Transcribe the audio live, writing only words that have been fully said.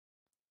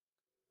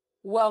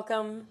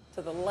Welcome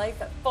to the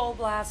Life at Full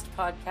Blast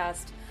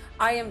podcast.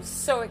 I am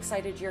so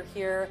excited you're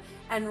here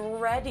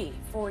and ready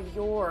for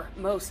your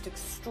most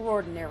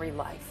extraordinary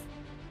life.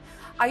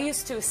 I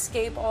used to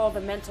escape all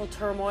the mental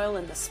turmoil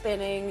and the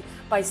spinning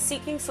by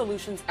seeking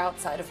solutions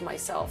outside of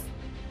myself.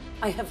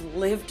 I have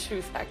lived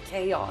through that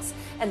chaos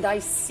and I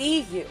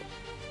see you.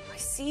 I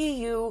see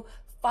you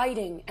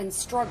fighting and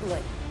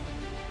struggling.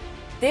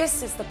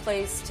 This is the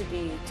place to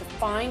be, to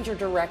find your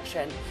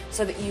direction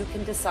so that you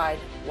can decide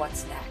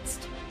what's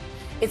next.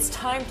 It's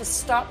time to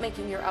stop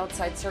making your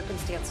outside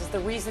circumstances the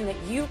reason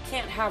that you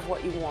can't have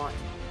what you want.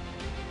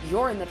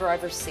 You're in the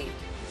driver's seat.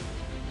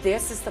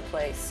 This is the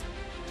place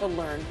to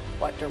learn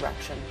what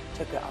direction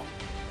to go.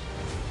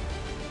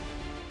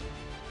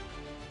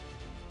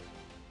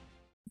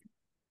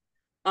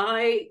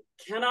 I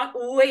cannot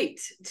wait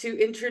to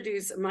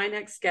introduce my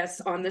next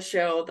guest on the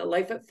show, the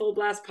Life at Full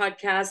Blast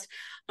podcast.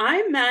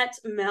 I met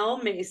Mel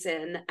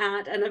Mason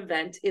at an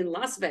event in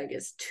Las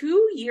Vegas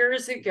 2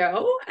 years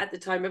ago at the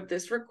time of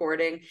this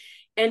recording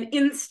and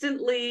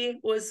instantly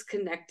was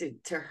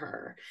connected to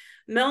her.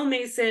 Mel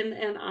Mason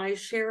and I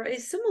share a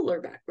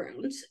similar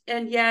background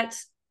and yet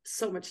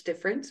so much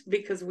different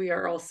because we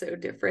are all so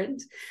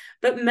different.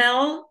 But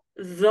Mel,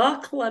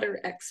 the clutter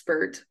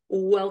expert,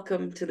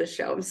 welcome to the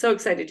show. I'm so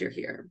excited you're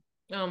here.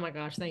 Oh my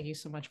gosh, thank you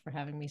so much for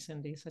having me,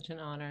 Cindy. Such an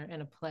honor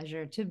and a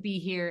pleasure to be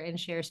here and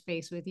share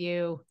space with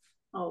you.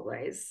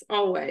 Always,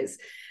 always.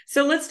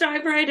 So let's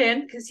dive right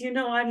in because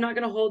I'm not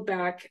going to hold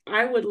back.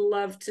 I would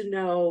love to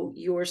know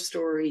your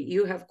story.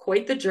 You have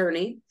quite the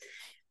journey.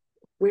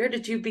 Where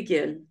did you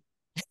begin?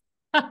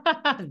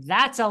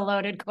 That's a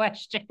loaded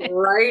question.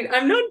 Right?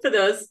 I'm known for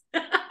those.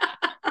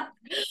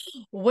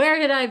 Where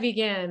did I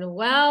begin?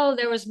 Well,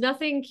 there was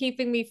nothing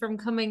keeping me from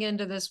coming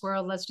into this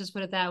world. Let's just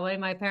put it that way.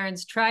 My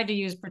parents tried to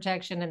use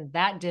protection and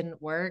that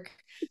didn't work.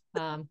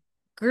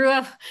 Grew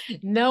up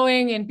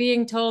knowing and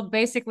being told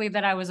basically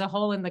that I was a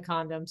hole in the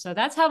condom. So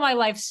that's how my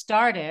life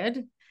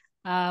started,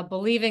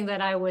 believing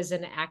that I was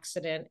an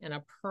accident and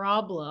a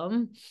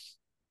problem.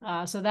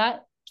 So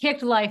that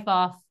kicked life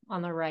off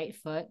on the right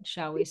foot,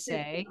 shall we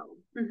say.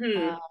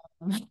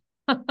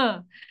 Mm-hmm.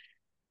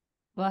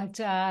 But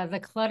the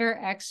clutter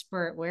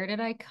expert, where did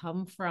I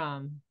come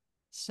from?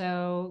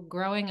 So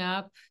growing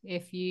up,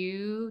 if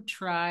you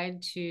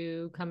tried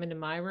to come into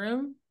my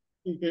room,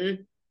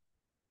 mm-hmm.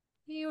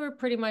 you were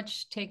pretty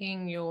much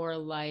taking your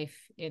life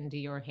into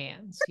your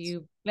hands.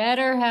 You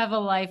better have a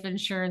life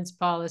insurance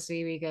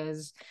policy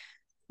because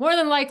more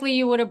than likely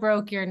you would have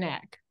broke your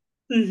neck.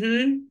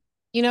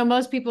 Mm-hmm.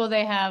 Most people,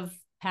 they have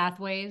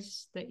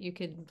pathways that you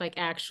could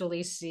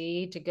actually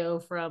see to go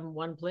from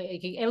one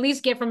place, at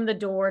least get from the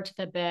door to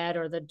the bed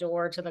or the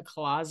door to the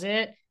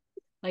closet.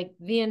 Like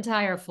the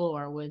entire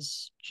floor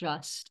was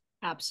just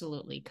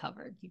absolutely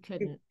covered. You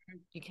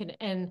couldn't,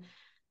 and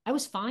I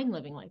was fine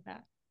living like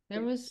that.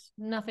 There was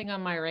nothing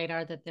on my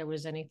radar that there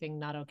was anything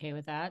not okay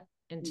with that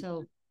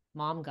until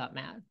mom got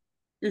mad.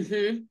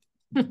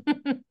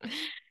 Mm-hmm.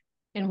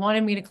 And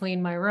wanted me to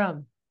clean my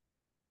room.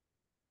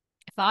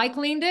 If I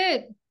cleaned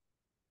it, it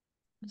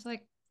was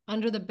like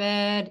under the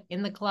bed,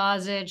 in the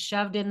closet,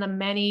 shoved in the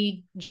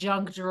many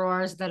junk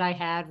drawers that I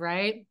had,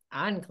 right?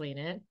 I didn't clean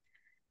it.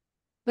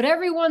 But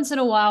every once in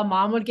a while,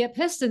 mom would get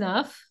pissed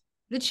enough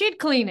that she'd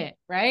clean it,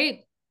 right?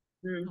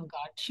 Mm. Oh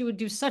God, she would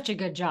do such a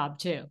good job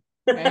too,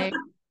 right?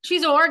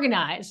 She's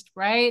organized,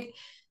 right?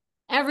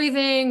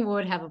 Everything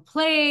would have a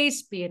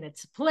place, be in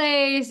its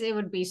place. It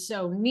would be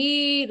so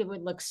neat. It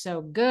would look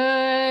so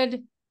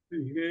good.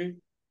 Mm-hmm.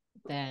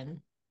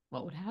 Then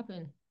what would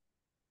happen?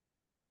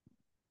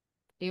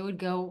 It would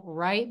go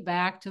right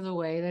back to the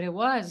way that it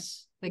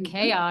was, the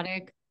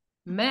chaotic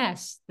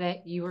mess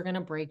that you were going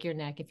to break your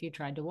neck if you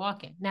tried to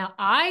walk in. Now,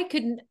 I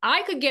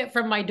could get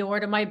from my door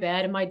to my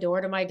bed and my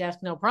door to my desk,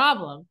 no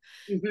problem.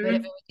 Mm-hmm. But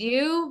if it was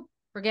you,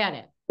 forget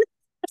it.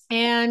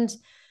 And,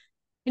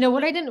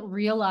 what I didn't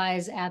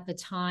realize at the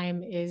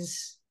time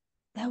is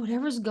that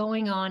whatever's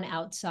going on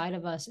outside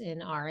of us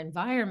in our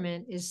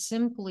environment is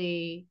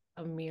simply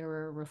a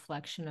mirror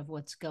reflection of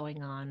what's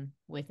going on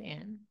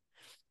within.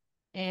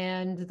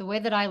 And the way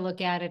that I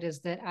look at it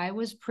is that I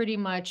was pretty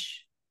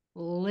much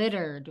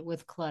littered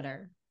with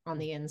clutter on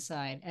the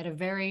inside at a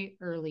very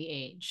early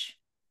age.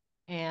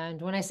 And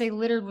when I say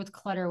littered with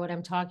clutter, what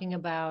I'm talking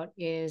about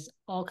is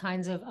all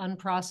kinds of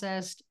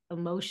unprocessed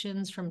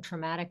emotions from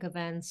traumatic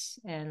events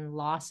and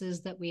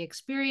losses that we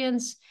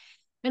experience,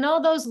 and all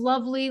those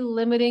lovely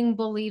limiting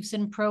beliefs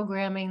and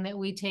programming that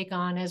we take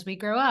on as we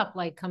grow up,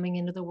 like coming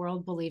into the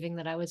world believing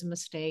that I was a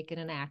mistake and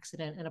an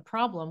accident and a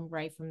problem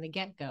right from the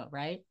get-go,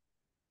 right?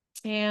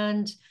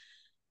 And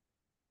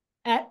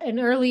at an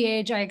early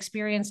age, I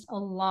experienced a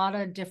lot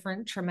of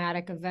different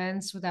traumatic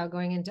events without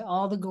going into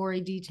all the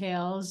gory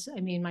details. I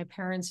mean, my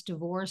parents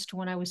divorced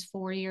when I was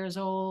 4 years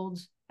old.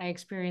 I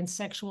experienced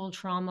sexual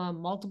trauma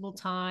multiple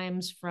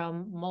times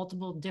from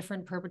multiple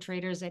different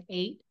perpetrators at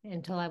 8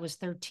 until I was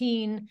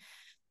 13.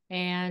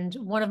 And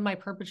one of my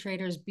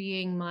perpetrators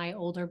being my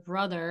older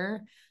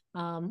brother,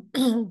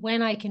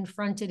 When I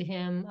confronted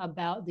him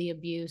about the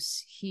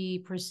abuse, he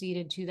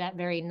proceeded to, that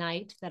very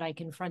night that I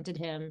confronted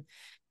him,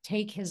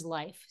 take his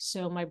life.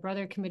 So my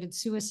brother committed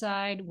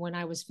suicide when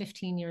I was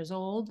 15 years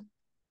old,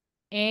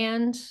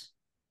 and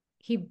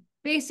he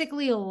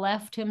basically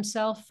left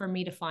himself for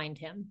me to find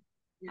him.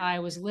 Yeah. I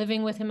was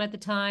living with him at the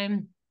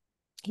time.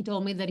 He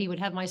told me that he would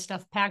have my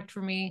stuff packed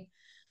for me.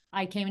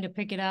 I came to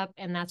pick it up,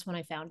 and that's when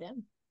I found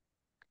him.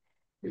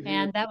 Mm-hmm.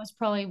 And that was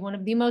probably one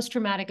of the most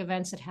traumatic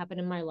events that happened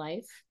in my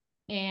life.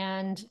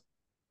 And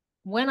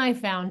when I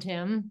found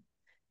him,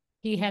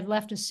 he had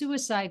left a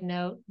suicide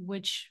note,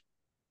 which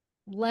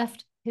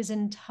left his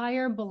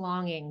entire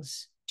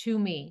belongings to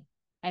me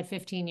at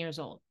 15 years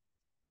old.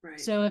 Right.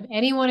 So if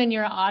anyone in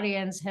your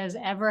audience has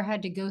ever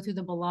had to go through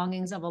the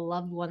belongings of a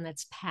loved one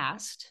that's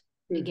passed,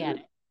 I get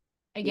it.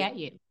 I get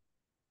you.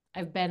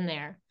 I've been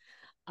there.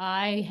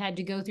 I had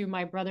to go through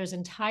my brother's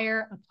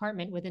entire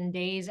apartment within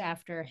days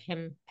after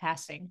him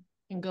passing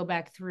and go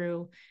back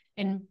through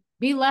and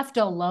be left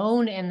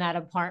alone in that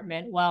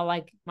apartment while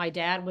like my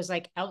dad was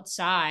like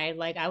outside.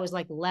 Like I was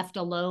like left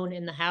alone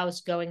in the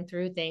house going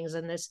through things.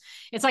 And it's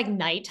like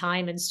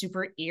nighttime and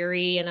super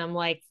eerie. And I'm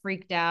like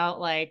freaked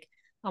out, like,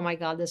 oh my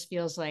God, this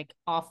feels like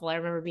awful. I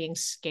remember being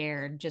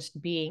scared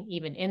just being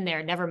even in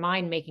there, never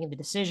mind making the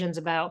decisions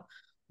about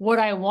what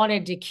I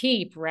wanted to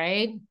keep.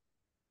 Right.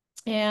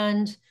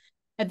 And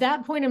at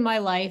that point in my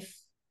life,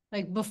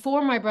 like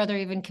before my brother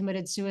even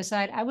committed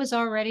suicide, I was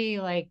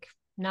already like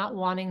not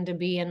wanting to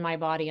be in my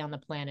body on the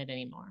planet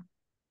anymore.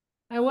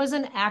 I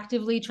wasn't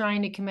actively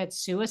trying to commit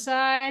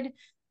suicide,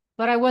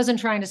 but I wasn't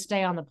trying to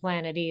stay on the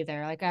planet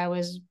either. Like I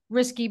was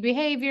risky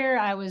behavior.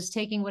 I was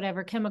taking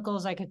whatever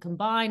chemicals I could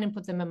combine and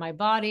put them in my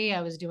body.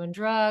 I was doing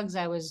drugs.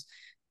 I was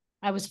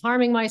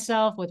harming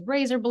myself with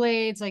razor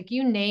blades, like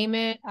you name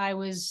it. I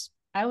was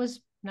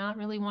not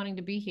really wanting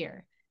to be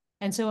here.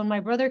 And so when my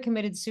brother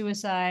committed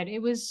suicide,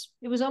 it was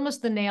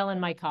almost the nail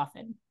in my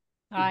coffin.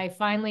 I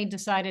finally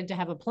decided to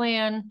have a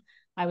plan.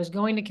 I was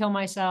going to kill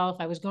myself.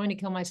 I was going to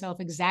kill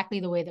myself exactly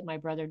the way that my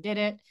brother did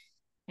it.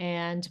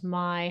 And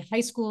my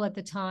high school at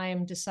the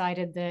time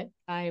decided that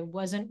I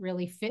wasn't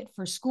really fit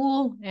for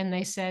school. And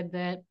they said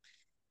that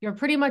you're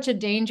pretty much a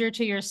danger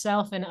to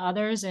yourself and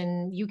others,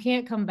 and you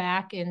can't come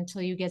back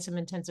until you get some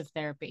intensive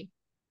therapy.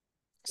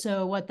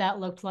 So what that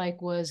looked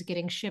like was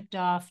getting shipped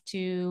off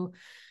to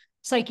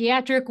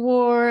psychiatric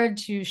ward,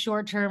 to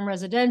short-term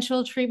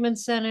residential treatment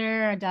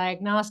center, a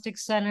diagnostic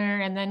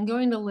center, and then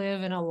going to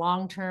live in a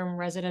long-term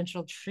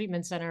residential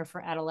treatment center for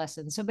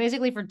adolescents. So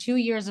basically for 2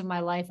 years of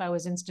my life, I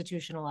was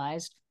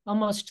institutionalized,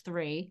 almost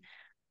 3,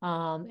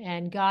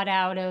 and got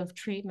out of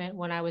treatment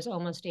when I was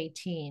almost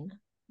 18.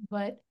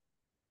 But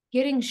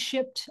getting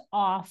shipped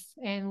off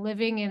and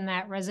living in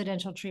that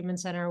residential treatment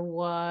center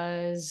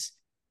was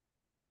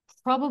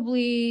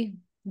probably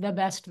the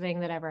best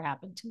thing that ever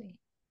happened to me.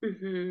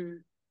 Mm-hmm.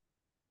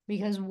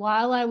 Because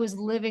while I was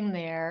living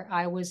there,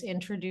 I was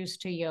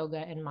introduced to yoga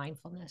and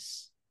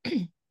mindfulness.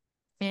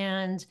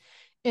 And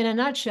in a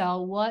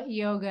nutshell, what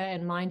yoga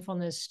and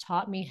mindfulness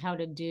taught me how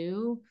to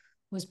do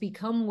was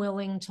become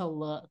willing to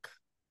look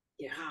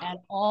at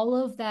all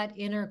of that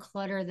inner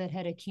clutter that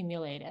had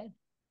accumulated.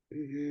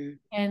 Mm-hmm.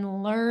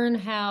 And learn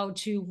how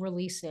to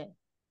release it.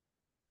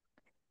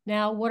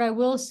 Now, what I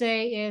will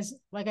say is,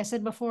 like I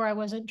said before, I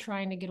wasn't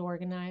trying to get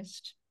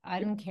organized. I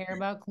didn't care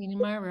about cleaning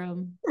my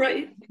room.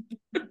 Right.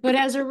 But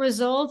as a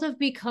result of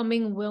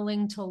becoming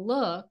willing to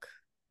look,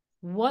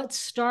 what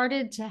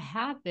started to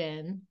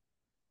happen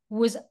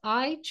was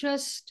I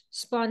just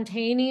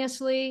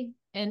spontaneously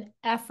and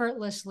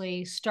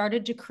effortlessly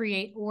started to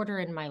create order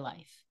in my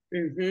life.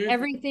 Mm-hmm.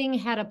 Everything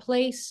had a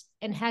place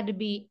and had to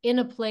be in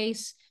a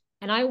place.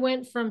 And I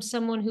went from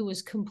someone who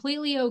was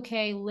completely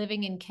okay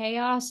living in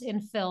chaos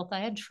and filth, I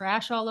had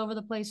trash all over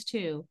the place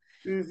too,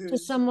 mm-hmm. to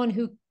someone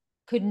who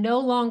could no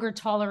longer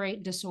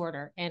tolerate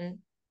disorder and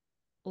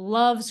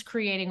loves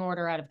creating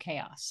order out of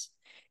chaos.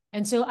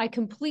 And so I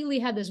completely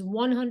had this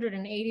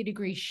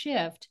 180-degree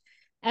shift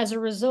as a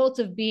result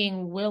of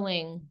being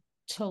willing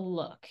to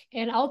look.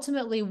 And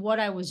ultimately what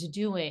I was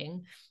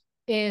doing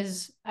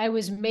is I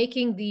was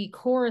making the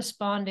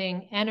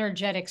corresponding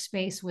energetic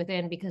space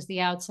within, because the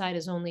outside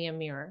is only a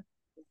mirror.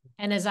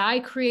 And as I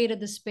created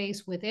the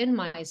space within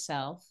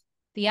myself,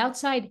 the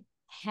outside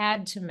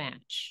had to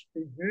match.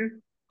 Mm-hmm.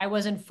 I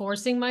wasn't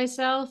forcing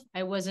myself.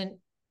 I wasn't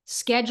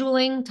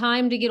scheduling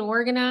time to get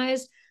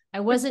organized.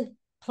 I wasn't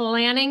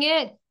planning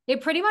it.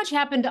 It pretty much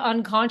happened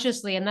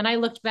unconsciously. And then I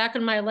looked back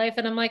on my life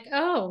and I'm like,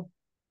 oh,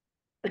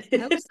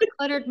 that was the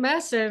cluttered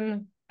mess.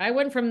 And I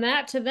went from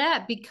that to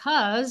that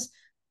because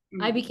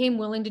I became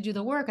willing to do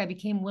the work. I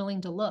became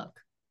willing to look.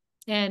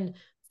 And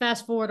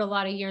fast forward a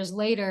lot of years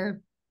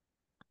later,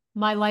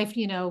 my life,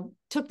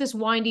 took this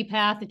windy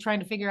path of trying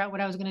to figure out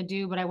what I was going to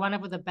do, but I wound up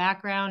with a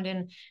background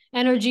in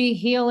energy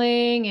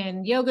healing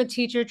and yoga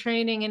teacher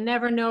training and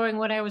never knowing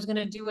what I was going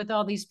to do with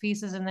all these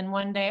pieces. And then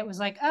one day it was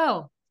like,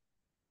 oh,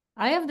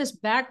 I have this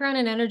background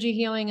in energy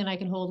healing and I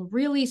can hold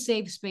really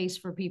safe space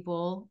for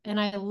people. And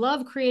I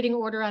love creating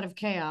order out of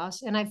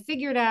chaos. And I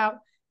figured out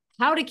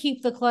how to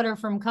keep the clutter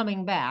from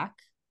coming back.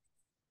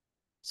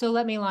 So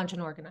let me launch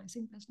an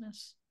organizing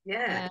business.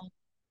 Yeah. And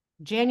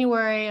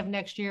January of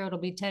next year, it'll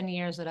be 10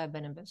 years that I've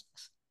been in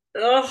business.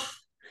 Oh,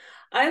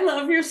 I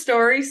love your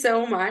story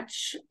so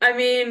much. I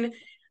mean,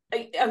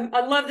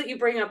 I love that you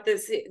bring up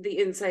the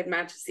inside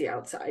matches the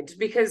outside,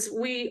 because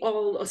we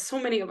all,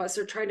 so many of us,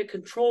 are trying to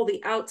control the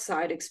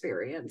outside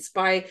experience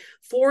by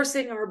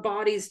forcing our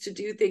bodies to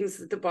do things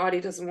that the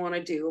body doesn't want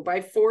to do, by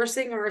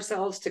forcing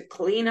ourselves to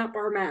clean up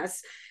our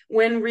mess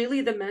when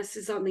really the mess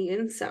is on the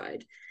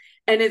inside.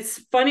 And it's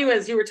funny,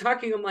 as you were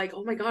talking, I'm like,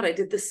 oh my God, I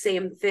did the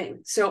same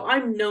thing. So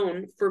I'm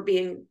known for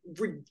being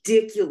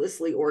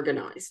ridiculously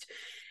organized.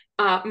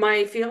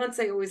 My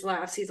fiance always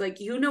laughs. He's like,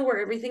 you know where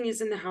everything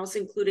is in the house,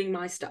 including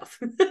my stuff.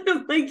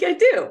 Like, I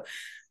do.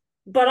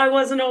 But I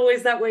wasn't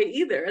always that way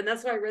either. And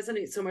that's why I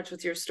resonate so much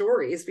with your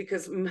stories,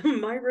 because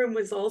my room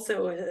was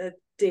also a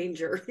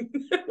danger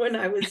when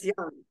I was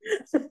young.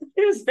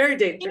 It was very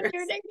dangerous.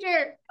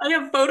 Danger. I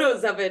have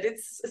photos of it.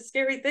 It's a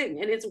scary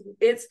thing. And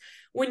it's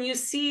when you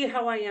see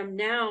how I am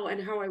now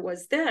and how I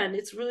was then,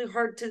 it's really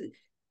hard to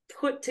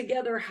put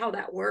together how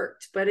that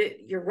worked. But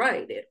you're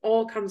right. It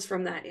all comes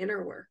from that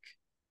inner work.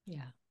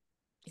 Yeah.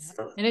 Yeah.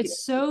 So, And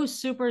it's so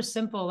super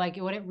simple. Like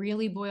what it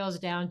really boils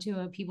down to,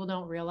 and people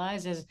don't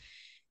realize, is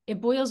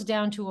it boils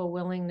down to a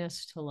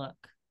willingness to look.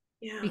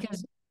 yeah.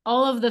 Because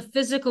all of the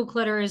physical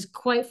clutter is,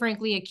 quite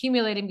frankly,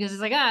 accumulating because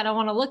it's like, I don't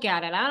want to look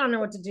at it. I don't know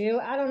what to do.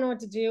 I don't know what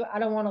to do. I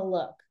don't want to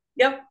look.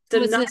 Yep. So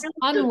it's Denial. this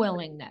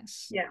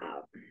unwillingness. Yeah.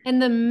 And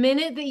the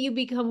minute that you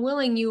become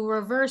willing, you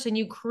reverse and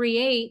you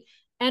create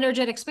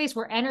energetic space.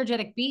 We're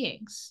energetic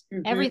beings.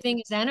 Mm-hmm. Everything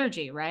is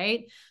energy,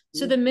 right?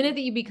 So the minute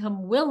that you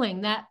become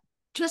willing, that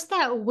just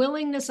that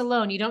willingness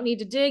alone, you don't need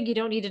to dig, you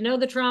don't need to know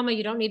the trauma,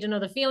 you don't need to know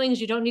the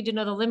feelings, you don't need to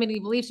know the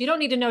limiting beliefs, you don't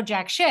need to know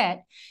jack shit.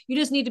 You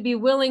just need to be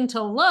willing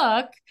to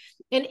look.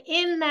 And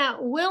in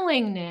that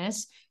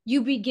willingness,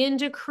 you begin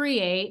to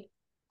create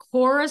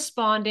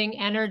corresponding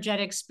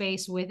energetic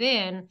space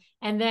within,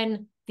 and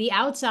then the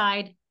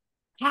outside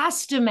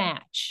has to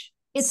match.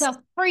 It's a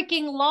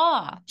freaking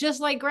law,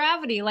 just like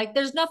gravity. Like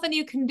there's nothing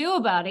you can do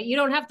about it. You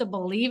don't have to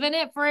believe in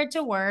it for it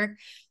to work,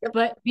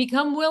 but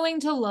become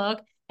willing to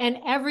look, and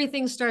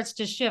everything starts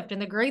to shift.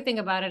 And the great thing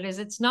about it is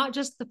it's not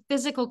just the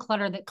physical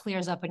clutter that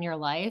clears up in your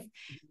life.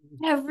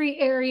 Every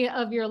area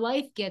of your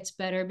life gets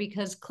better,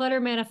 because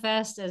clutter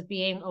manifests as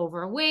being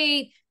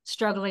overweight,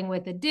 struggling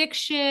with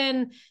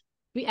addiction,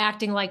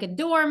 acting like a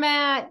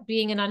doormat,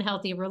 being in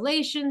unhealthy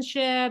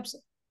relationships,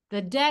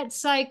 the debt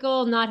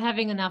cycle, not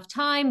having enough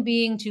time,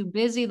 being too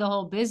busy, the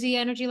whole busy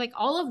energy. Like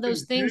all of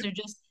those things are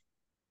just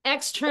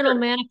external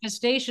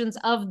manifestations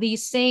of the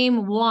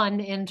same one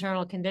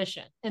internal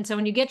condition. And so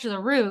when you get to the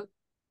root,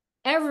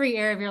 every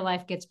area of your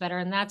life gets better.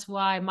 And that's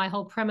why my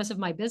whole premise of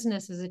my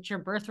business is it's your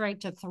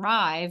birthright to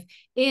thrive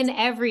in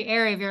every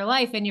area of your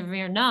life. And if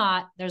you're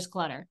not, there's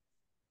clutter.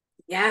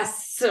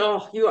 Yes.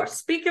 So you are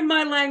speaking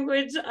my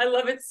language. I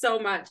love it so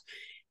much.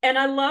 And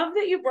I love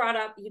that you brought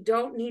up, you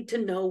don't need to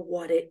know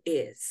what it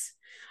is.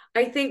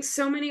 I think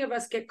so many of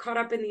us get caught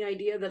up in the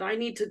idea that I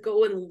need to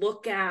go and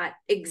look at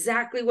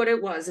exactly what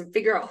it was and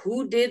figure out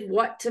who did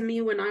what to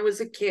me when I was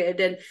a kid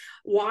and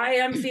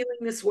why I'm feeling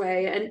this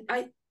way. And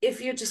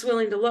if you're just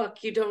willing to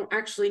look, you don't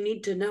actually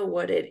need to know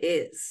what it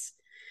is.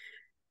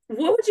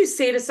 What would you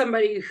say to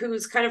somebody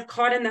who's kind of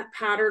caught in that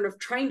pattern of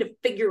trying to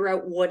figure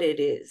out what it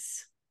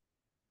is?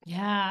 Yeah,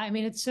 I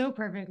mean, it's so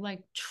perfect. Like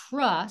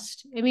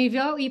trust. I mean,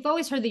 you've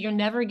always heard that you're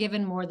never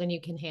given more than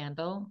you can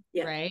handle,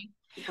 Yeah. right?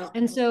 Yeah.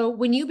 And so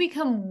when you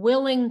become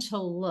willing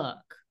to look,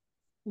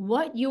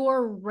 what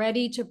you're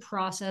ready to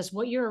process,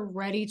 what you're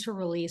ready to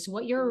release,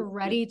 what you're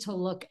ready to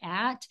look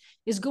at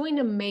is going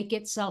to make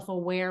itself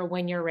aware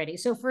when you're ready.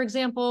 So, for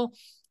example,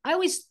 I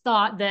always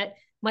thought that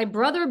my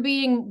brother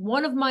being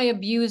one of my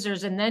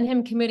abusers and then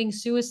him committing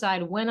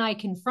suicide when I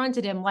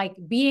confronted him, like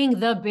being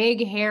the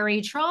big,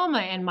 hairy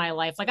trauma in my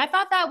life. Like I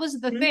thought that was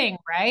the thing,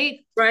 right?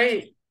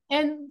 Right.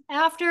 And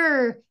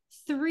after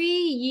 3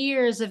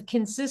 years of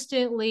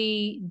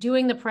consistently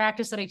doing the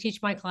practice that I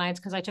teach my clients,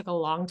 because I took a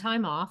long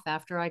time off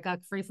after I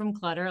got free from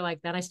clutter,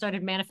 like then I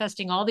started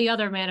manifesting all the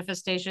other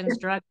manifestations: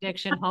 drug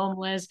addiction,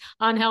 homeless,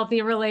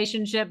 unhealthy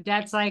relationship,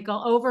 debt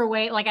cycle,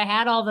 overweight. Like I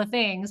had all the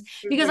things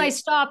because I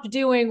stopped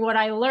doing what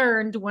I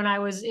learned when I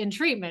was in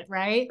treatment,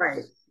 right?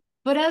 Right.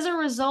 But as a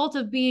result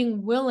of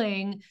being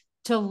willing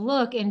to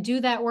look and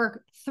do that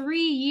work, 3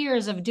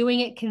 years of doing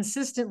it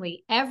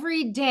consistently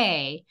every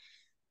day,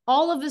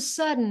 all of a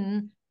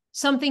sudden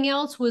something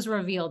else was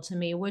revealed to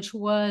me, which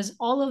was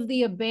all of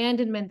the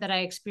abandonment that I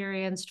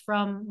experienced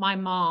from my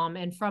mom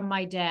and from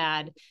my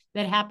dad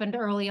that happened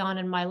early on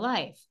in my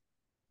life.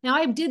 Now,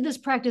 I did this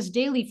practice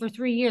daily for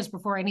 3 years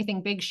before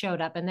anything big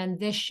showed up. And then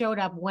this showed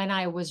up when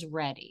I was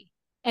ready,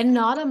 and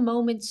not a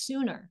moment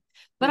sooner.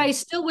 But I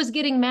still was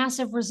getting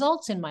massive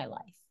results in my life.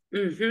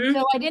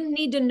 So I didn't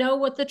need to know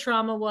what the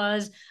trauma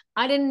was.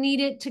 I didn't need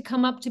it to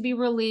come up to be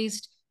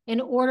released in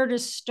order to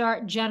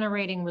start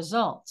generating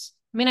results.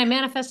 I mean, I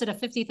manifested a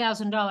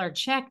 $50,000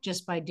 check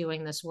just by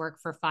doing this work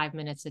for 5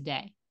 minutes a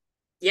day.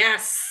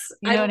 Yes,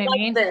 You I know what I love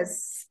mean?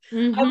 this. I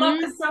love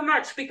Mm-hmm. this so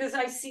much because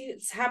I see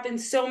it's happened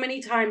so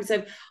many times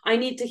of I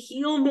need to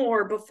heal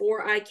more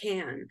before I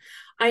can.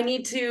 I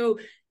need to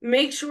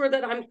make sure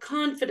that I'm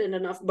confident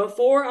enough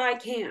before I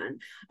can.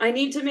 I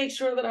need to make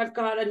sure that I've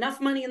got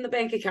enough money in the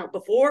bank account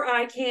before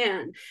I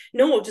can.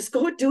 No, just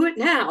go do it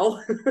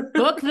now.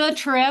 Book the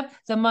trip,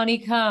 the money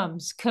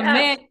comes. Yes,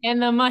 Commit, and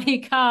the money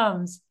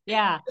comes.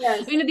 Yeah. I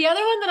yes. mean, the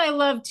other one that I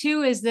love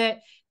too is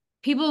that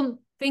people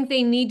think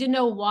they need to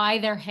know why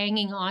they're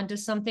hanging on to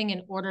something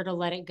in order to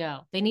let it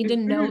go. They need to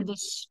know Mhm. the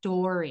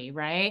story,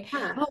 right?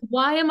 Yeah. Oh,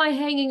 why am I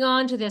hanging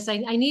on to this? I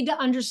need to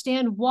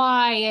understand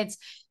why it's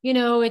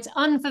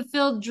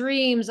unfulfilled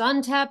dreams,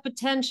 untapped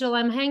potential.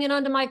 I'm hanging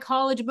on to my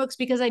college books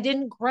because I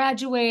didn't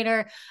graduate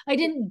or I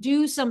didn't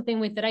do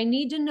something with it. I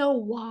need to know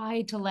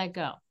why to let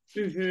go.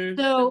 Mm-hmm.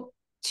 So,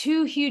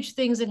 two huge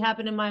things that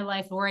happened in my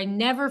life where I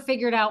never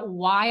figured out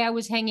why I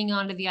was hanging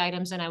on to the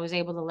items and I was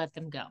able to let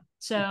them go.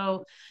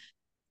 So,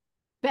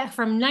 back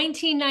from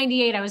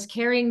 1998, I was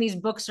carrying these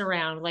books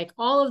around, like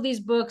all of these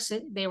books.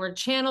 They were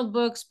channeled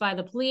books by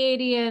the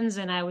Pleiadians,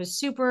 and I was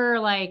super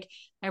like,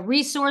 I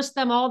resourced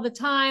them all the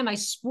time. I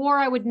swore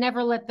I would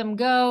never let them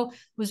go,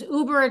 was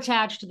uber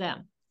attached to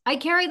them. I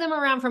carried them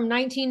around from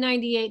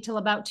 1998 till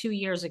about 2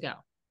 years ago.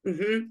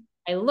 Mm-hmm.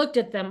 I looked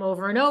at them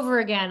over and over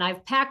again.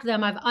 I've packed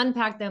them, I've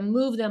unpacked them,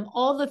 moved them,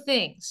 all the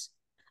things.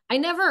 I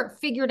never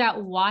figured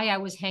out why I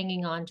was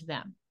hanging on to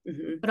them.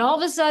 Mm-hmm. But all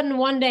of a sudden,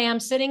 one day I'm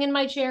sitting in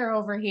my chair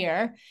over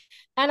here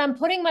and I'm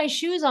putting my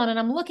shoes on and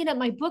I'm looking at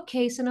my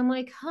bookcase and I'm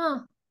like,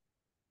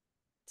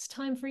 it's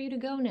time for you to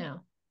go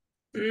now.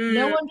 No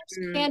Mm-hmm.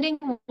 understanding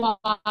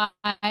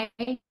why.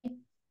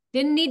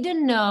 Didn't need to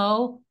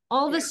know.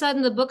 All of a Yeah.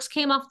 sudden, the books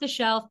came off the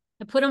shelf.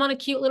 I put them on a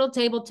cute little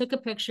table, took a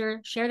picture,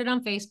 shared it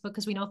on Facebook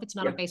because we know if it's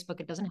not Yeah. on Facebook,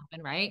 it doesn't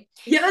happen, right?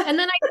 Yeah. And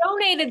then I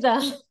donated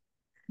them,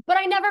 but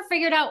I never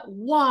figured out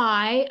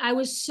why I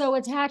was so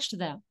attached to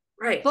them.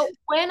 Right. But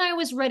when I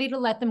was ready to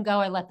let them go,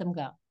 I let them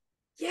go.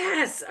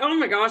 Yes. Oh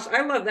my gosh.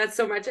 I love that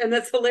so much. And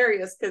that's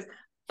hilarious because,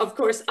 of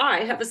course, I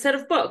have a set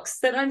of books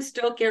that I'm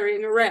still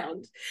carrying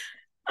around.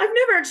 I've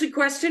never actually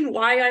questioned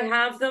why I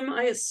have them.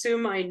 I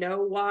assume I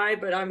know why,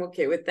 but I'm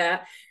okay with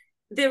that.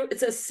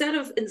 It's a set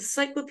of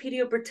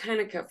Encyclopedia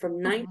Britannica from Oh,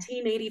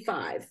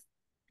 1985,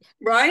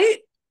 right?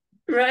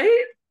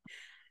 Right?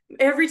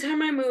 Every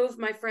time I move,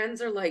 my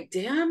friends are like,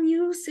 damn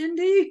you,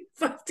 Cindy,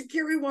 if I have to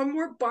carry one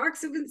more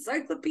box of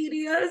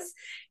encyclopedias.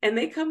 And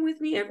they come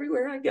with me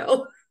everywhere I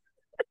go.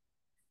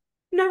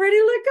 Not ready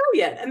to let go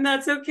yet, and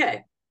that's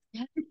okay.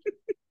 yeah.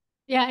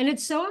 Yeah, and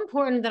it's so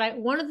important that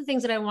one of the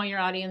things that I want your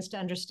audience to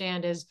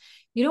understand is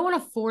you don't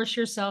want to force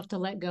yourself to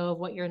let go of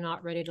what you're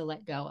not ready to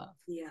let go of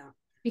Yeah.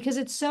 because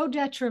it's so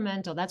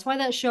detrimental. That's why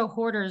that show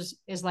Hoarders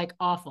is like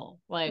awful.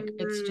 Like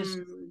it's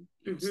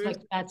Mm-hmm. like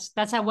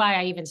that's how why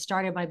I even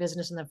started my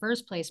business in the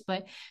first place.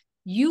 But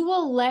you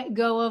will let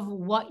go of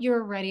what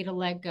you're ready to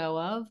let go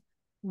of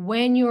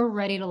when you're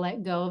ready to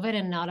let go of it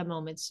and not a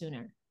moment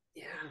sooner.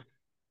 Yeah.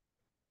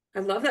 I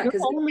love that Your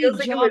because it only feels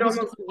like it would job is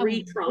to almost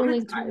become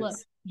willing to look.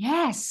 re-traumatize.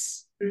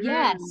 Yes.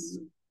 Yes.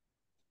 Mm-hmm.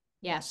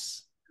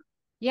 Yes.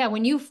 Yeah,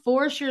 when you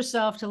force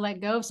yourself to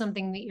let go of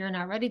something that you're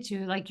not ready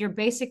to, like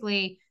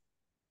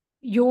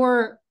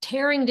you're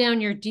tearing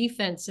down your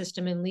defense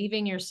system and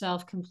leaving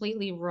yourself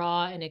completely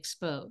raw and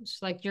exposed.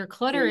 Like your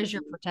clutter is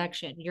your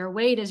protection, your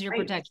weight is your Right.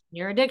 protection,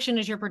 your addiction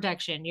is your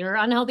protection, your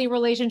unhealthy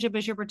relationship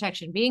is your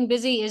protection. Being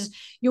busy is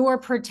your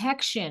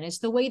protection. It's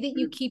the way that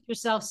you keep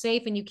yourself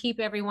safe and you keep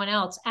everyone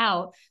else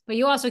out, but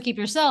you also keep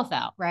yourself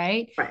out,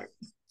 right? Right.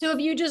 So if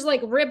you just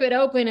like rip it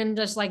open and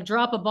just like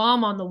drop a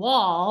bomb on the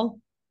wall,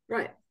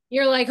 Right.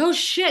 you're like, oh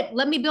shit,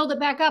 let me build it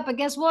back up. But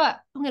guess what?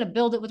 I'm going to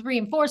build it with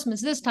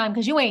reinforcements this time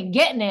because you ain't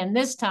getting in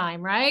this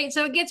time, right?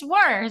 So it gets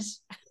worse.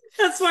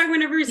 That's why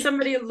whenever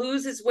somebody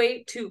loses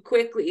weight too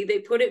quickly, they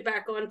put it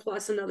back on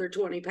plus another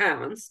 20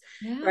 pounds,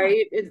 Yeah.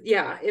 right?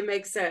 Yeah, it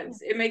makes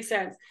sense. It makes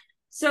sense.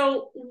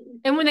 So,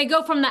 And when they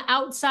go from the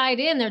outside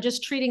in, they're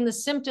just treating the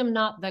symptom,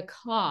 not the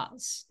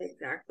cause.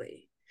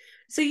 exactly.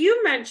 So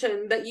you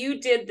mentioned that you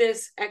did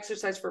this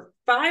exercise for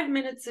 5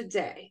 minutes a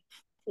day.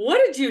 What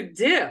did you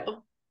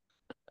do?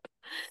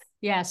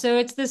 Yeah. So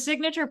it's the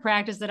signature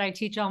practice that I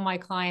teach all my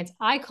clients.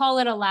 I call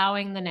it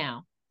allowing the now.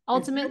 Mhm.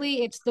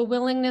 Ultimately, it's the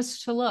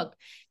willingness to look,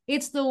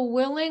 it's the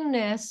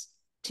willingness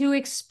to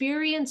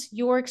experience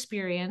your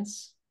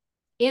experience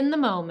in the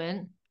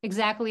moment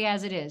exactly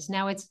as it is.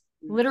 Now it's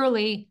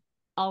literally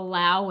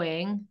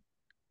allowing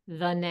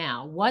the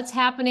now. What's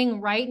happening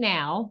right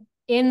now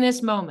in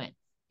this moment?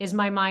 Is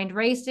my mind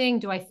racing?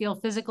 Do I feel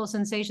physical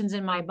sensations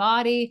in my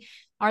body?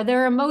 Are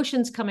there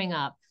emotions coming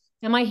up?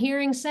 Am I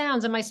hearing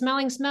sounds? Am I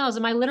smelling smells?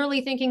 Am I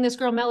literally thinking this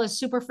girl Mel is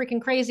super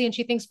freaking crazy and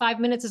she thinks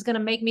 5 minutes is going to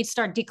make me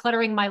start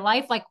decluttering my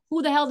life? Like,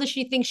 who the hell does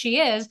she think she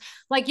is?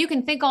 Like, you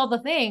can think all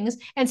the things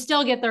and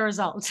still get the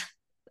results.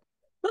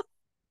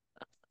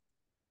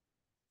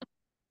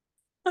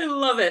 I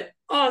love it.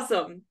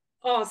 Awesome.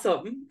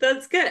 Awesome.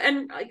 That's good.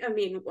 And I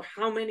mean,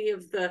 how many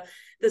of the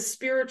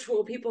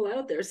spiritual people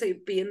out there say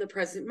be in the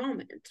present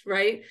moment,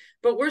 right?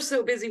 But we're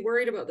so busy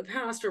worried about the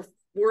past or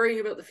worrying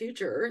about the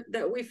future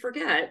that we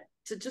forget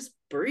to just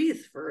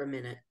breathe for a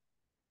minute.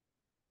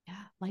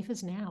 Yeah, life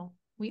is now.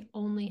 We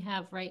only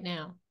have right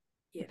now.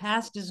 Yes. The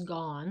past is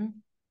gone.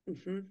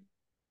 Mm-hmm.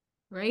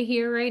 Right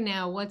here, right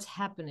now, what's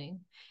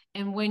happening.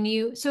 And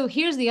so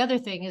here's the other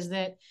thing is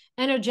that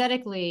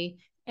energetically,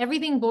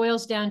 everything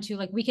boils down to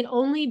like we can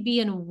only be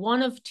in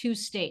one of two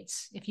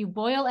states. If you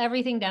boil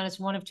everything down, it's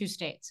one of two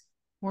states.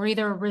 We're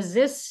either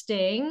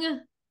resisting,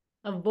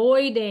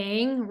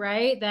 avoiding,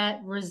 right?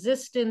 That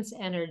resistance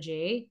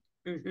energy,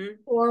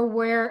 or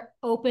we're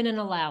open and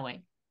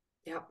allowing.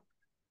 Yeah.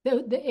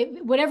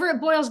 Whatever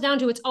it boils down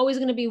to, it's always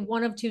going to be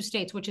one of two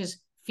states, which is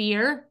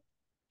fear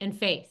and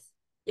faith.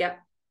 Yeah.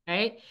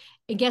 Right.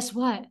 And guess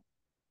what?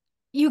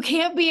 You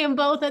can't be in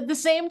both at the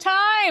same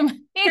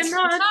time. It's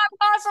not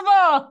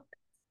possible.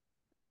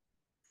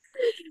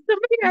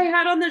 Somebody I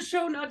had on the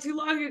show not too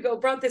long ago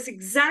brought this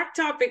exact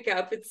topic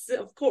up. It's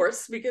of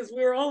course because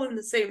we were all in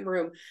the same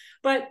room,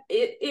 but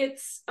it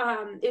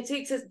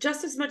takes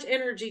just as much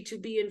energy to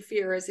be in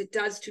fear as it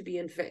does to be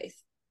in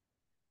faith.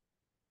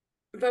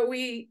 But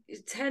we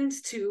tend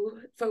to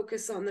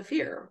focus on the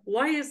fear.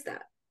 Why is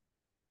that?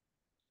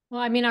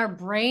 Well, I mean, our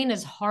brain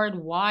is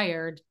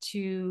hardwired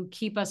to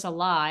keep us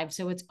alive.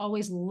 So it's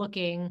always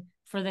looking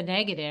for the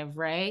negative,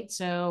 right?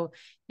 So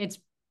it's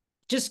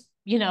just,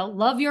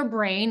 love your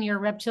brain, your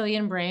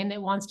reptilian brain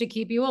that wants to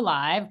keep you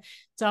alive.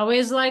 It's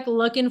always like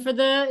looking for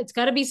it's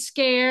got to be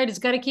scared. It's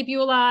got to keep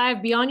you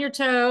alive, be on your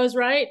toes,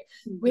 right?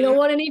 Mm-hmm. We don't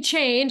want any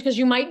change because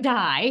you might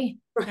die.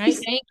 Right?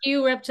 Thank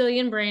you,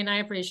 reptilian brain. I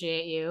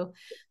appreciate you.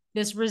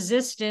 This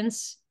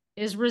resistance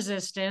is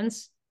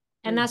resistance.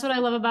 And that's what I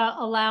love about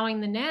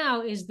allowing the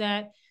now is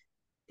that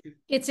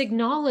it's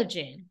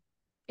acknowledging,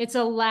 it's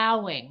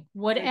allowing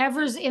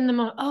whatever's in the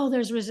moment. Oh,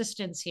 there's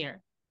resistance here.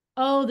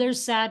 Oh,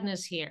 there's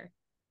sadness here.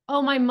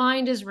 Oh, my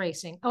mind is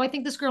racing. Oh, I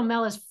think this girl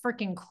Mel is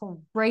freaking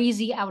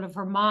crazy out of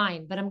her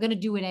mind, but I'm going to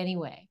do it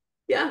anyway.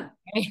 Yeah.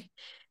 Okay?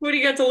 What do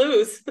you got to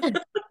lose?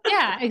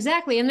 Yeah,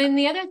 exactly. And then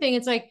the other thing,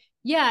 it's like,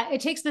 yeah, it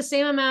takes the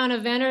same amount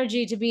of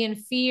energy to be in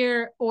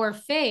fear or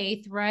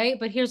faith, right?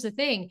 But here's the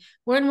thing.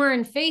 When we're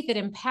in faith, it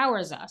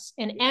empowers us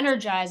and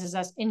energizes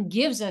us and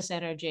gives us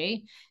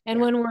energy. And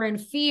when we're in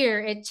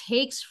fear, it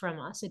takes from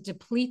us, it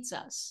depletes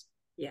us.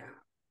 Yeah,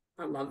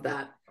 I love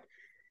that.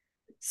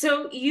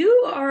 So you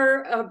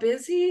are a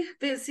busy,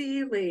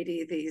 busy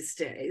lady these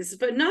days,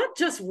 but not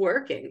just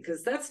working,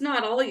 because that's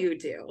not all you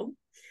do.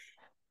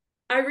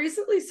 I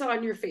recently saw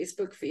on your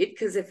Facebook feed,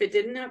 because if it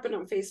didn't happen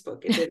on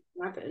Facebook, it didn't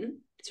happen.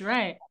 That's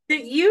right.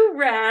 That you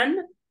ran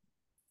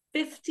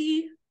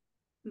 50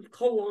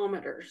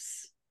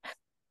 kilometers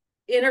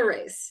in a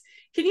race.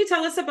 Can you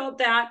tell us about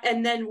that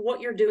and then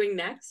what you're doing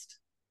next?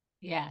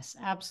 Yes,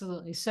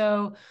 absolutely.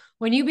 So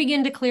when you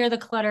begin to clear the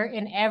clutter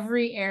in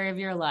every area of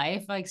your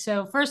life,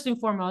 so first and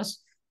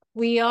foremost,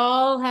 we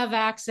all have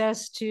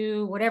access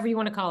to whatever you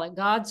want to call it,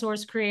 God,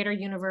 source, creator,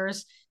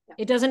 universe.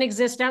 It doesn't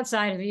exist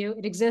outside of you.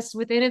 It exists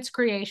within its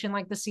creation,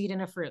 like the seed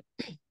in a fruit.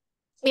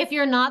 If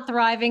you're not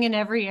thriving in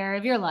every area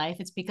of your life,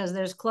 it's because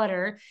there's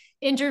clutter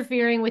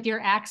interfering with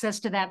your access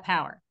to that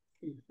power.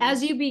 Mm-hmm.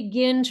 As you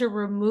begin to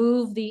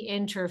remove the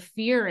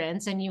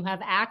interference and you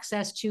have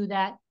access to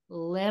that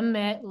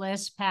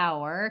limitless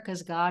power,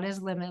 because God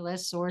is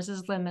limitless, source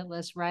is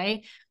limitless,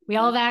 right? We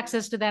all have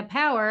access to that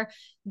power.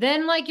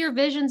 Then like your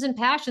visions and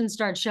passions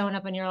start showing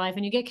up in your life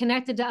and you get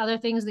connected to other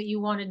things that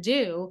you want to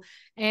do.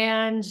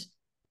 And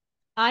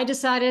I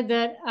decided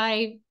that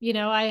I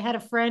had a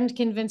friend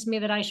convince me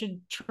that I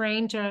should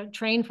train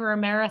for a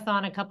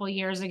marathon a couple of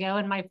years ago.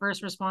 And my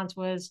first response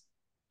was,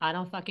 I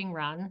don't fucking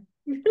run.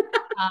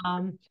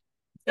 And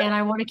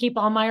I want to keep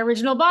all my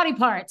original body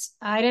parts.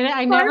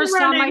 I never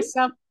saw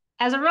myself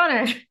as a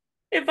runner.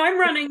 If I'm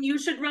running, you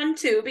should run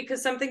too,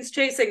 because something's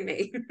chasing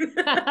me.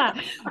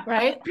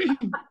 Right.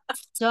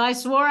 So I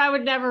swore I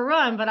would never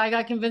run, but I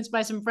got convinced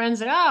by some friends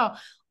that, oh,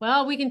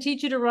 well, we can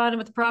teach you to run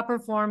with proper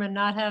form and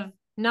not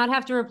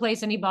have to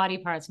replace any body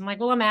parts. I'm like,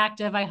 well, I'm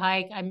active. I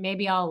hike.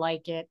 Maybe I'll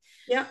like it.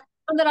 Yeah.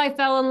 And then I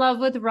fell in love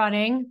with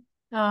running.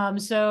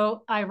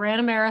 So I ran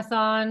a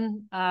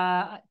marathon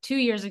 2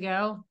 years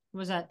ago.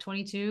 Was that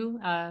 22?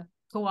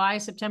 Kauai,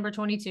 September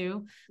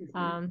 22.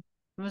 Mm-hmm.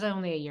 It was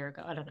only a year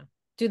ago. I don't know.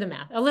 Do the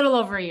math. A little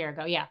over a year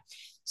ago. Yeah.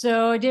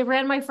 So I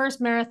ran my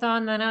first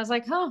marathon. Then I was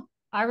like, oh,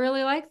 I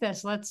really like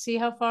this. Let's see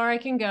how far I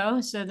can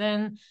go. So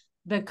then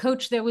the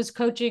coach that was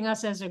coaching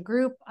us as a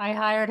group, I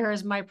hired her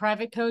as my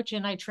private coach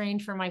and I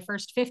trained for my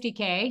first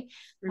 50K.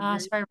 Mm-hmm.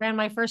 So I ran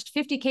my first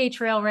 50K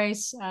trail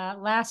race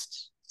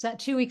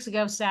 2 weeks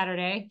ago,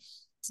 Saturday,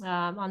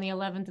 on the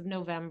 11th of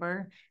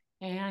November.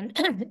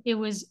 And it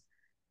was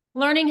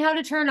learning how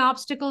to turn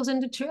obstacles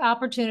into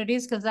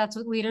opportunities, because that's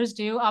what leaders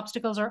do.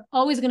 Obstacles are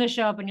always going to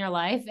show up in your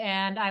life.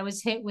 And I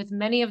was hit with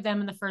many of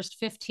them in the first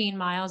 15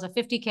 miles. A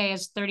 50K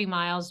is 30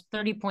 miles,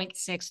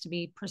 30.6 to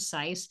be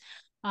precise.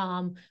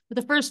 But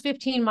the first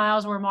 15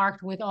 miles were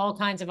marked with all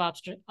kinds of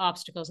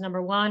obstacles.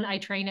 Number one, I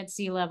train at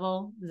sea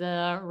level.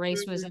 The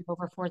race was at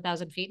over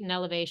 4,000 feet in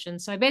elevation.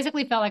 So I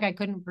basically felt like I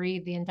couldn't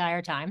breathe the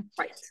entire time.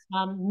 Right.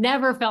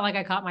 Never felt like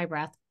I caught my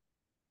breath.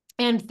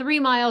 And 3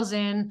 miles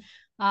in,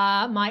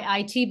 my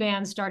IT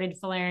band started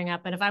flaring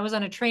up. And if I was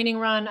on a training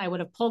run, I would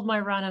have pulled my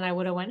run and I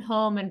would have went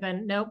home and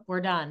been, nope,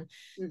 we're done.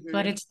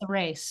 But it's the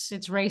race.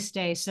 It's race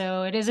day.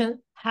 So it isn't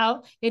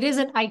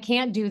I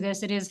can't do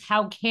this. It is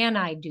how can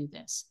I do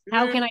this?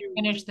 How can I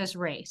finish this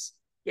race?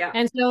 Yeah.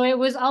 And so it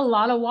was a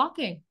lot of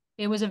walking.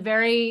 It was a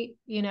very,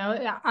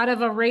 out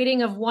of a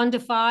rating of 1 to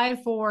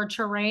 5 for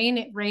terrain,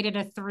 it rated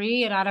a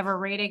 3. And out of a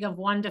rating of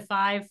 1 to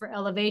 5 for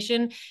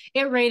elevation,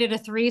 it rated a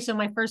 3. So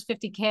my first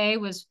 50K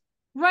was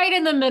right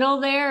in the middle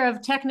there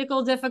of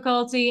technical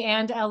difficulty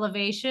and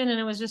elevation. And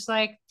it was just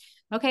like,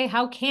 okay,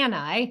 how can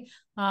I?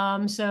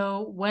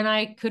 So when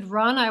I could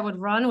run, I would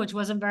run, which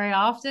wasn't very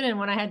often. And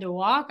when I had to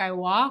walk, I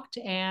walked.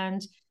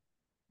 And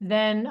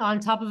then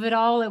on top of it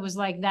all, it was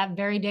like that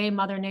very day,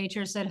 Mother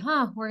Nature said,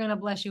 we're going to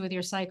bless you with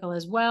your cycle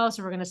as well.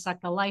 So we're going to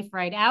suck the life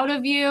right out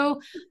of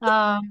you.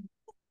 And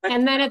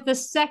then at the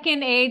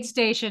second aid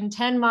station,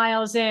 10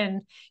 miles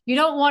in, you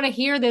don't want to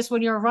hear this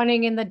when you're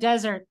running in the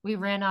desert. We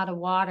ran out of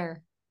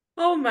water.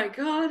 Oh my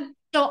God.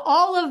 So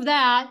all of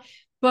that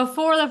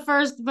before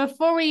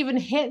we even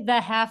hit the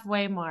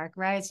halfway mark,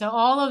 right? So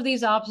all of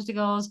these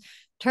obstacles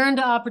turned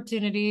to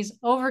opportunities,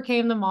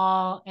 overcame them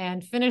all,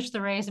 and finished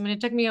the race. I mean, it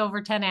took me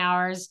over 10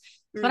 hours,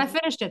 but I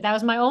finished it. That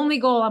was my only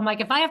goal. I'm like,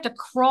 if I have to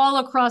crawl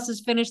across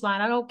this finish line,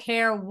 I don't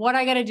care what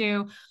I got to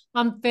do.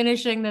 I'm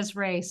finishing this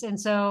race. And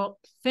so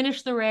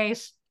finish the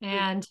race.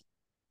 And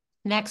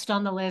next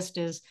on the list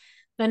is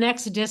the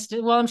next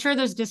distance. Well, I'm sure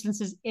there's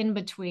distances in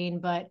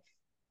between, but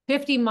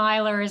 50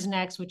 miler is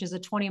next, which is a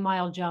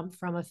 20-mile jump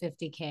from a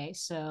 50K.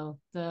 So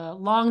the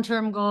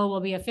long-term goal will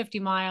be a 50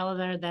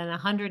 miler, then a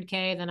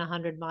 100K, then a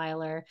 100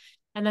 miler,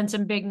 and then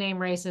some big name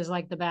races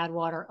like the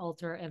Badwater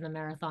Ultra and the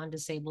Marathon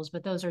Disables.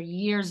 But those are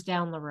years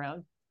down the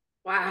road.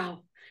 Wow.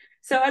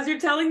 So as you're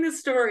telling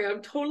this story,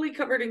 I'm totally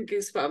covered in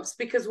goosebumps,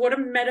 because what a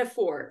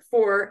metaphor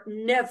for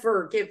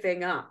never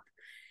giving up.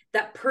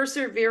 That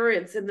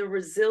perseverance and the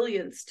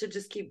resilience to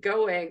just keep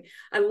going.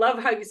 I love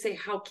how you say,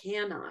 how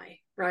can I?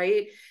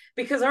 Right?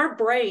 Because our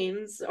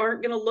brains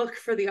aren't going to look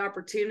for the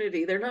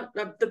opportunity. They're not,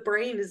 the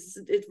brain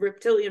is, its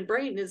reptilian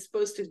brain is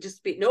supposed to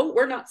just be, no,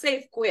 we're not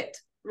safe, quit.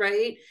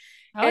 Right?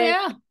 Oh,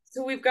 yeah.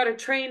 So we've got to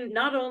train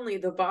not only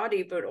the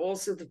body, but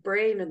also the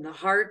brain and the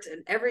heart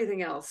and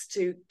everything else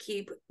to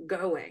keep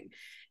going.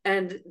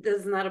 And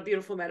isn't that a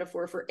beautiful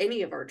metaphor for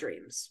any of our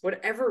dreams?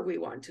 Whatever we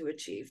want to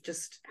achieve,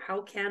 just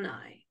how can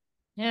I?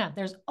 Yeah,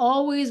 there's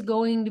always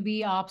going to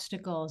be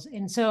obstacles.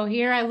 And so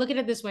here I look at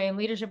it this way. In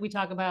leadership, we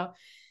talk about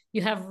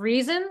you have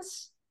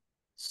reasons,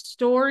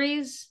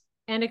 stories,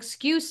 and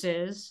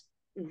excuses,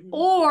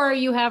 or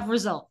you have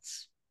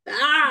results.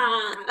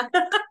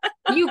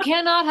 You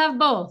cannot have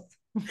both.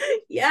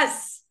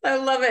 Yes, I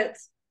love it.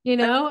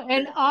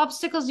 And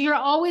obstacles, you're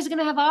always going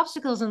to have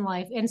obstacles in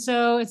life. And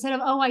so instead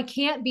of, I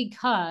can't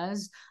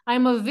because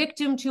I'm a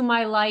victim to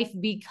my life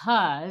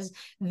because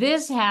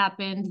this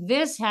happened.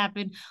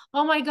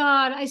 Oh my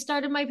God, I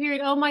started my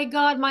period. Oh my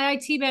God, my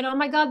IT band. Oh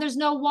my God, there's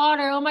no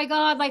water. Oh my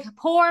God, like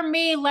poor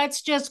me.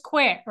 Let's just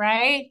quit.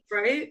 Right.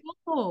 Right.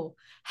 Oh,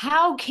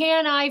 how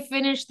can I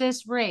finish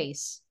this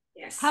race?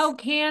 Yes. How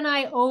can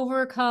I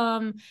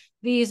overcome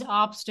these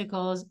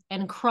obstacles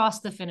and cross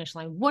the finish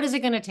line? What is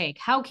it going to take?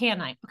 How can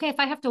I? Okay, if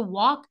I have to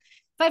walk,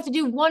 if I have to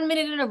do 1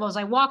 minute intervals,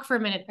 I walk for a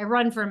minute, I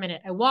run for a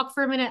minute, I walk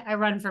for a minute, I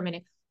run for a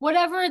minute.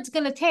 Whatever it's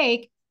going to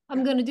take,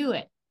 I'm going to do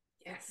it.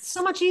 Yes. It's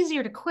so much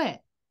easier to quit.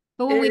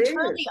 But when we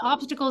turn the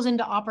obstacles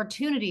into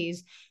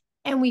opportunities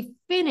and we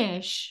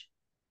finish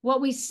what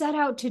we set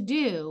out to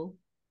do,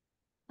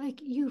 like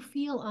you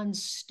feel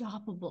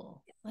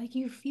unstoppable. Like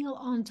you feel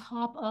on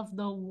top of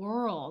the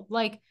world.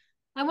 Like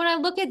when I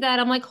look at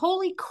that, I'm like,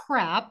 holy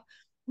crap,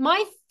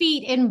 my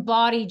feet and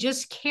body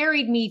just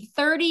carried me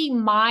 30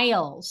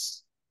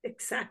 miles.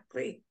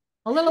 Exactly.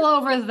 A little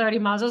over 30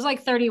 miles. It was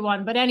like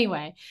 31. But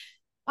anyway,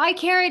 I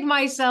carried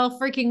myself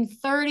freaking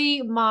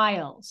 30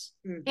 miles.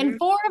 And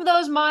 4 of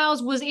those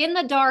miles was in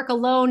the dark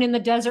alone in the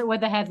desert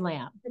with a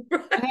headlamp.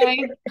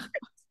 Okay.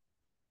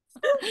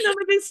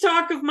 None of this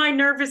talk of my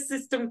nervous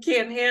system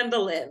can't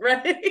handle it,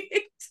 right?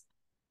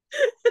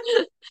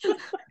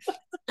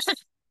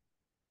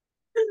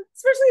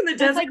 Especially in the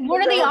desert. Like,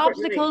 what are the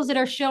obstacles that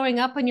are showing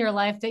up in your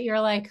life that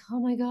you're like, oh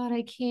my God,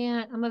 I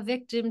can't, I'm a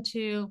victim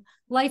to,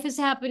 life is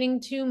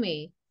happening to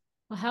me.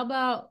 Well, how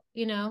about,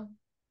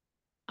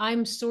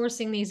 I'm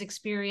sourcing these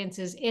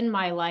experiences in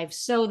my life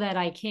so that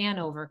I can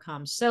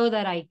overcome, so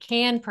that I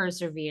can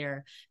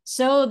persevere,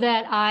 so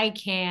that I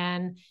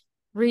can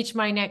reach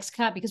my next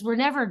cut, because we're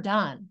never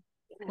done.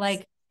 Yes.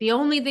 Like the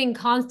only thing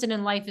constant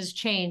in life is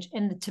change.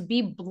 And to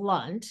be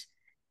blunt,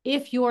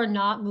 if you're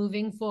not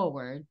moving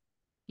forward,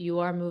 you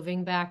are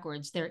moving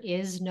backwards. There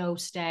is no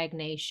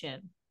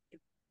stagnation.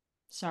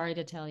 Sorry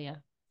to tell you.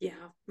 Yeah.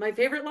 My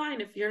favorite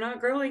line, if you're not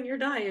growing, you're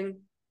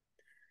dying.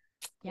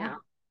 Yeah.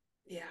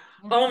 Yeah.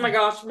 Oh my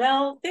gosh,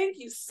 Mel, thank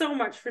you so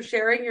much for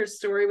sharing your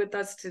story with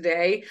us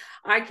today.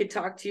 I could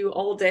talk to you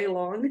all day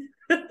long.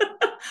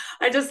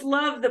 I just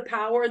love the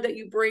power that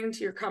you bring to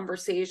your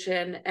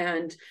conversation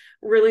and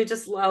really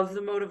just love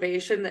the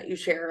motivation that you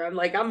share.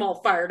 I'm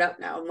all fired up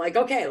now. I'm like,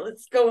 okay,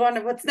 let's go on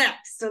to what's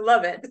next. I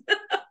love it.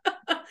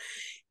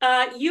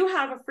 You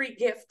have a free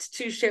gift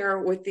to share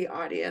with the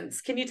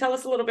audience. Can you tell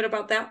us a little bit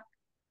about that?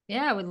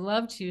 Yeah, I would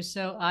love to.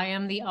 So I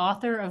am the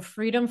author of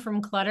Freedom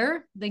from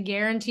Clutter, the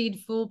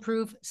guaranteed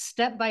foolproof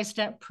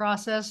step-by-step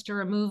process to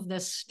remove the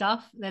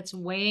stuff that's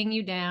weighing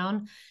you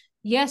down.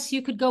 Yes,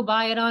 you could go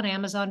buy it on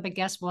Amazon, but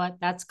guess what?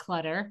 That's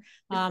clutter.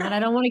 And I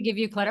don't want to give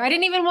you clutter. I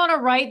didn't even want to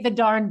write the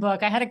darn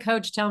book. I had a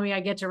coach tell me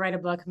I get to write a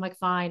book. I'm like,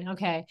 fine,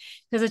 okay,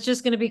 because it's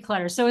just going to be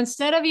clutter. So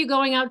instead of you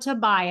going out to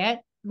buy it,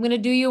 I'm going to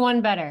do you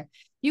one better.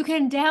 You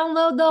can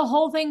download the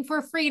whole thing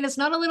for free. And it's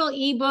not a little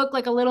ebook,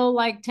 like a little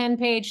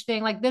 10-page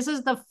thing. Like this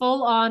is the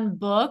full-on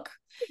book.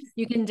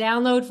 You can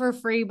download for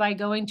free by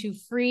going to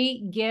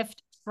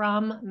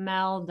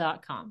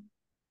freegiftfrommel.com.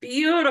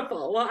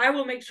 Beautiful. Well, I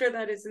will make sure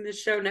that is in the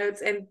show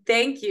notes. And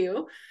thank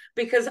you,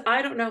 because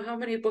I don't know how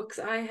many books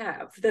I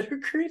have that are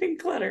creating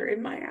clutter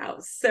in my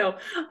house. So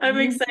I'm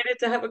excited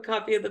to have a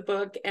copy of the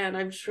book, and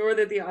I'm sure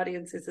that the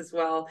audience is as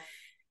well.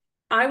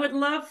 I would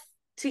love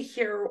to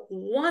hear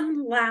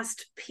one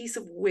last piece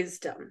of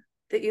wisdom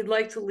that you'd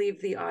like to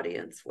leave the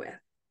audience with.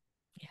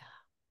 Yeah.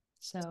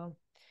 So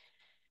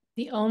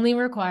the only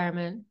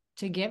requirement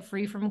to get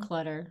free from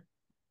clutter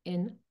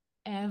in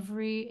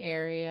every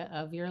area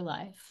of your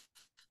life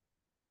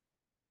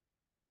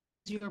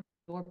is your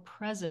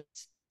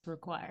presence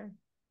required.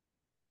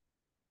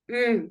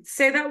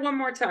 Say that one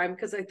more time,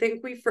 because I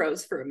think we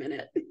froze for a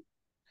minute.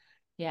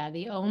 Yeah,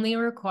 the only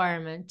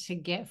requirement to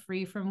get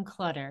free from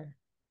clutter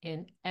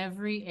in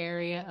every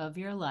area of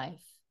your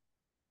life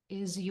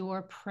is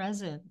your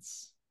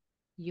presence.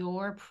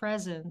 Your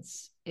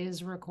presence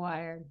is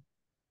required.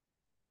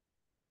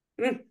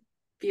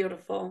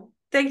 Beautiful.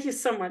 Thank you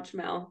so much,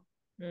 Mel.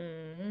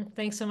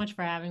 Thanks so much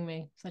for having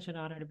me. Such an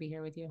honor to be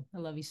here with you. I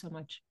love you so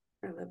much.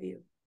 I love you.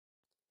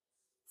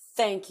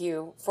 Thank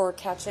you for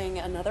catching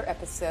another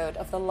episode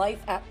of the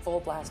Life at Full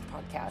Blast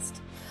podcast.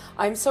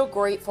 I'm so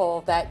grateful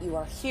that you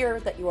are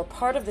here, that you are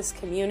part of this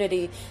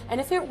community.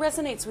 And if it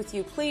resonates with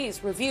you,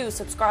 please review,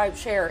 subscribe,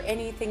 share.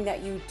 Anything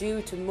that you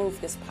do to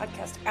move this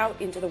podcast out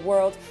into the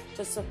world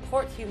to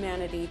support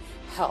humanity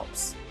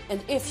helps.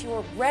 And if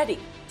you're ready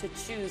to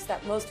choose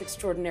that most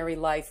extraordinary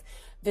life,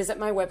 visit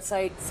my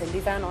website,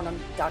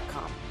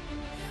 cindyvanornum.com.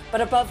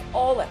 But above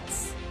all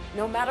else,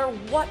 no matter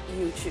what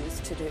you choose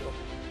to do,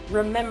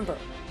 remember,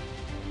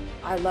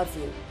 I love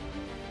you,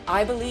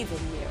 I believe in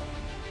you,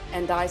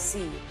 and I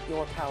see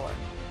your power.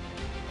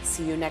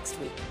 See you next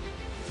week.